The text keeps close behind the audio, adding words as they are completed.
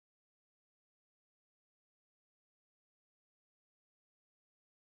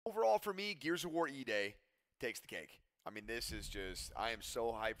Overall, for me, Gears of War E-Day takes the cake. I mean, this is just, I am so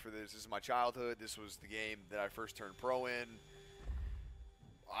hyped for this. This is my childhood. This was the game that I first turned pro in.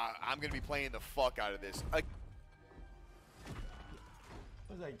 I'm going to be playing the fuck out of this.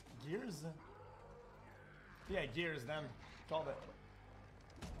 Was that Gears? Yeah, Gears then. Called it.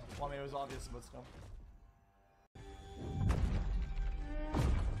 Well, I mean, it was obvious, but still.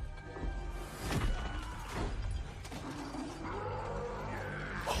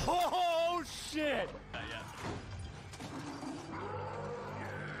 Oh shit! Yeah.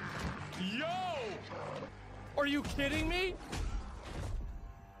 Yo! Are you kidding me?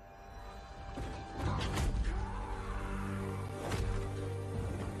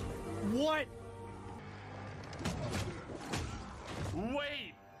 What?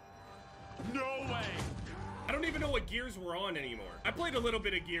 Wait! No way! I don't even know what Gears we're on anymore. I played a little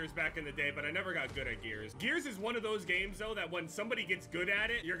bit of Gears back in the day, but I never got good at Gears. Gears is one of those games, though, that when somebody gets good at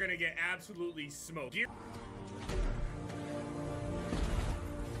it, you're gonna get absolutely smoked.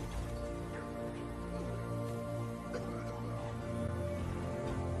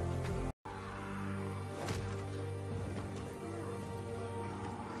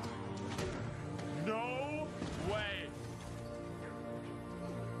 No way!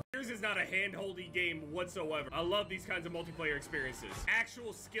 Gears is not a hand-holdy game whatsoever. I love these kinds of multiplayer experiences.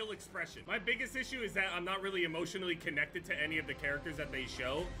 Actual skill expression. My biggest issue is that I'm not really emotionally connected to any of the characters that they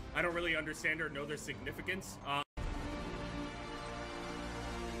show. I don't really understand or know their significance. Oh,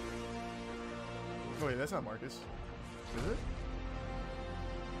 wait, that's not Marcus. Is it?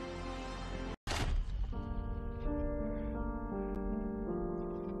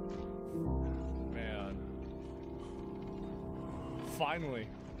 Man. Finally.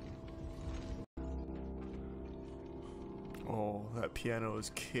 Oh, that piano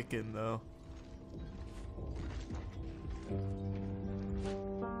is kicking though.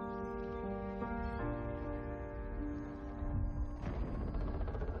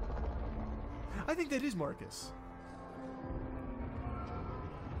 I think that is Marcus.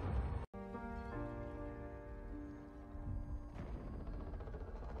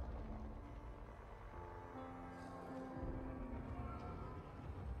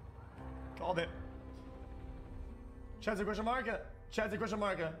 Called it. Chad's a question marker. Chad's a question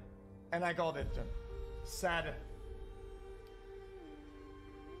marker. And I called it. Sad.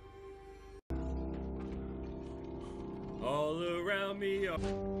 All around me.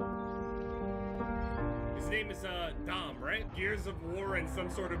 His name is Dom, right? Gears of War and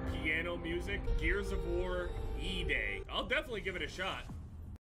some sort of piano music. Gears of War E-Day. I'll definitely give it a shot.